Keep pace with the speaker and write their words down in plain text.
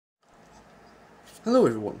Hello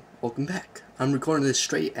everyone, welcome back. I'm recording this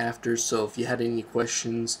straight after, so if you had any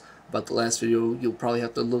questions about the last video, you'll probably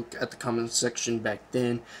have to look at the comment section back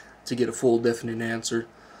then to get a full definite answer.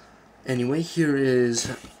 Anyway, here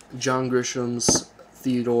is John Grisham's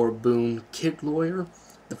Theodore Boone Kid Lawyer,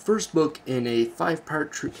 the first book in a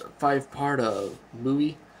five-part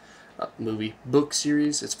book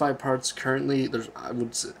series. It's 5 parts currently. I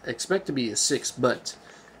would expect to be a 6, but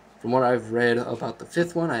from what I've read about the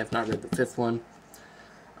 5th one, I have not read the 5th one.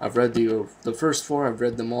 I've read the first 4. I've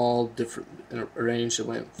read them all different arranged. It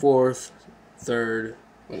went 4th, 3rd.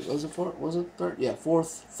 Wait, was it 4th? Was it 3rd? Yeah,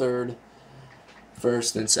 4th, 3rd,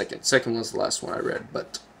 1st, and 2nd. 2nd was the last one I read,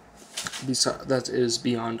 but that is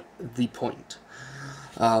beyond the point.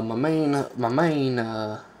 My main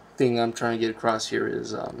thing I'm trying to get across here is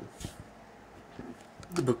the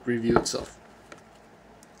book review itself.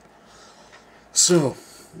 So,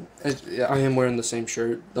 I am wearing the same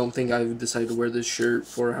shirt. Don't think I've decided to wear this shirt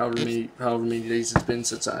for however many days it's been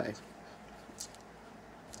since I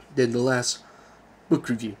did the last book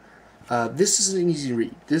review. This is an easy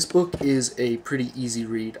read. This book is a pretty easy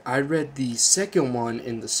read. I read the second one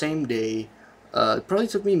in the same day. It probably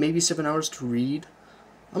took me maybe 7 hours to read.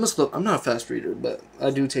 I'm not a fast reader, but I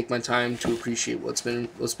do take my time to appreciate what's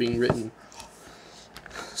being written.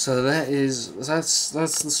 So that's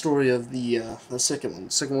the story of the second one.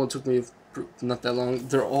 The second one took me not that long.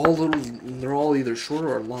 They're all either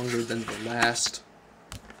shorter or longer than the last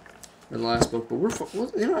book. But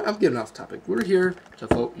I'm getting off topic. We're here to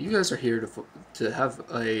vote. You guys are here to have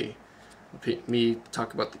me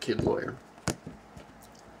talk about the Kid Lawyer.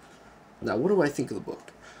 Now, what do I think of the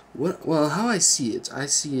book? Well, how I see it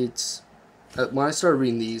when I started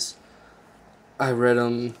reading these, I read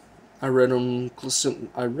them, and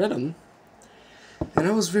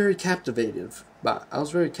I was very captivated by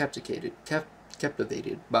the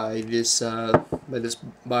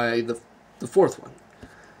fourth one.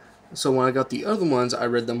 So when I got the other ones, I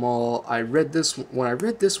read them all. When I read this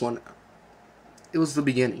one, it was the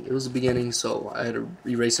beginning. It was the beginning, so I had to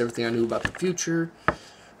erase everything I knew about the future,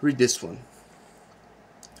 read this one.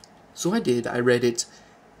 So I did. I read it.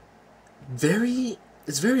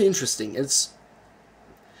 It's very interesting.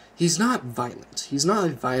 He's not violent. He's not a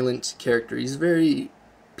violent character. He's a very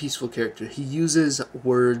peaceful character. He uses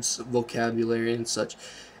words, vocabulary, and such.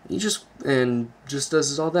 He just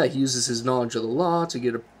does all that. He uses his knowledge of the law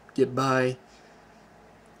to get by.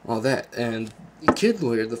 All that. And Kid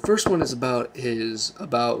Lawyer. The first one is about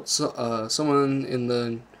someone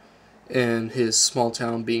in his small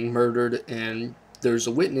town being murdered, and there's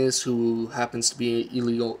a witness who happens to be an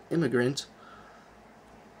illegal immigrant.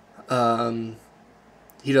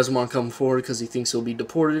 He doesn't want to come forward because he thinks he'll be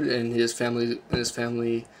deported, and his family,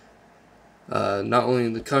 not only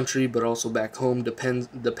in the country but also back home,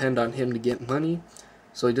 depend on him to get money.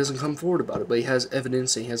 So he doesn't come forward about it, but he has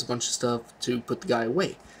evidence and he has a bunch of stuff to put the guy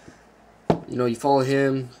away. You know, you follow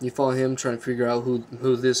him trying to figure out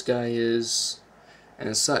who this guy is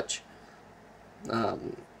and such.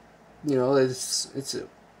 You know, it's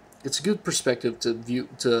a good perspective to view.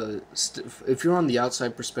 If you're on the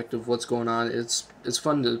outside perspective of what's going on, it's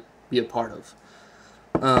fun to be a part of.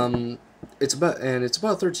 It's about a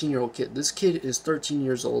 13-year-old kid. This kid is 13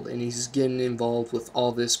 years old, and he's getting involved with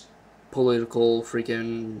all this political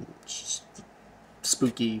freaking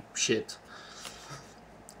spooky shit,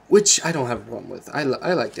 which I don't have a problem with. I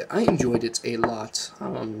liked it. I enjoyed it a lot.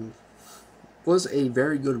 Was a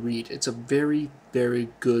very good read. It's a very, very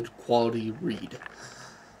good quality read.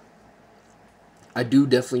 I do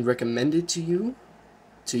definitely recommend it to you,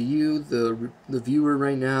 the viewer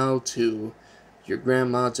right now, to your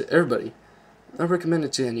grandma, to everybody. I recommend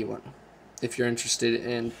it to anyone. If you're interested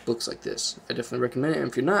in books like this, I definitely recommend it. And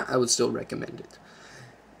if you're not, I would still recommend it.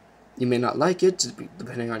 You may not like it,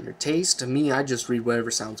 depending on your taste. To me, I just read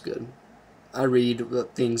whatever sounds good. I read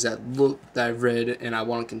things that I've read and I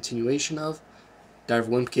want a continuation of. Dive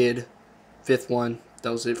Wimp Kid, 5th one,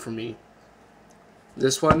 that was it for me.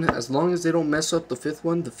 This one, as long as they don't mess up the 5th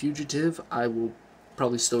one, The Fugitive, I will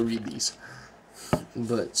probably still read these.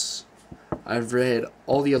 But I've read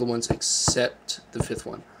all the other ones except the 5th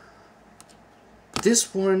one.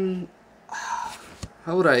 This one,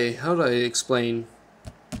 how do I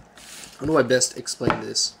best explain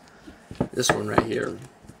this? This one right here.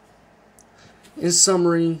 In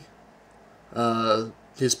summary,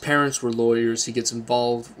 his parents were lawyers. He gets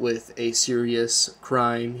involved with a serious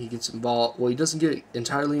crime. He doesn't get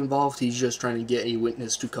entirely involved. He's just trying to get a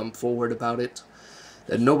witness to come forward about it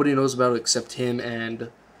that nobody knows about except him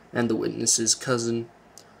and the witness's cousin.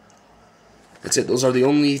 That's it. Those are the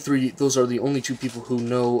only 2 people who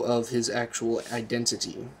know of his actual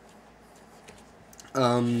identity.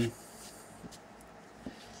 Um,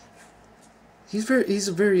 he's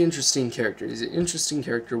a very interesting character. He's an interesting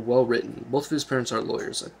character, well written. Both of his parents are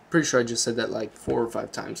lawyers. I'm pretty sure I just said that like 4 or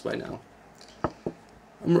 5 times by now.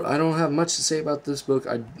 I don't have much to say about this book.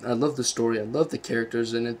 I love the story. I love the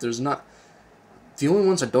characters in it. There's not the only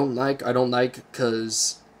ones I don't like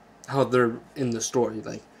because how they're in the story.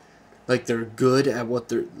 Like they're good at what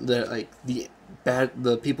they're like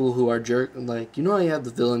the people who are jerk, like, you know how you have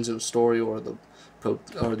the villains in a story or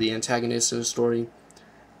the antagonists in a story.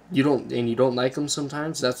 You don't like them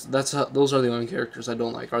sometimes. Those are the only characters I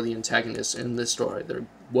don't like, are the antagonists in this story. They're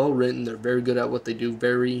well written. They're very good at what they do.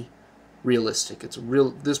 Very realistic.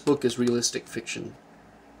 This book is realistic fiction.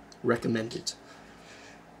 Recommend it.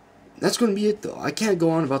 That's going to be it, though. I can't go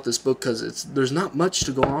on about this book because there's not much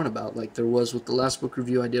to go on about like there was with the last book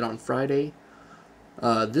review I did on Friday.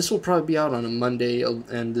 This will probably be out on a Monday,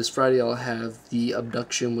 and this Friday I'll have The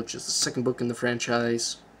Abduction, which is the second book in the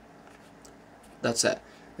franchise. That's that.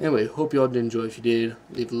 Anyway, hope you all did enjoy. If you did,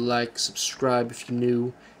 leave a like, subscribe if you're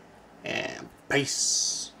new, and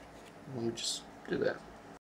peace. Let me just do that.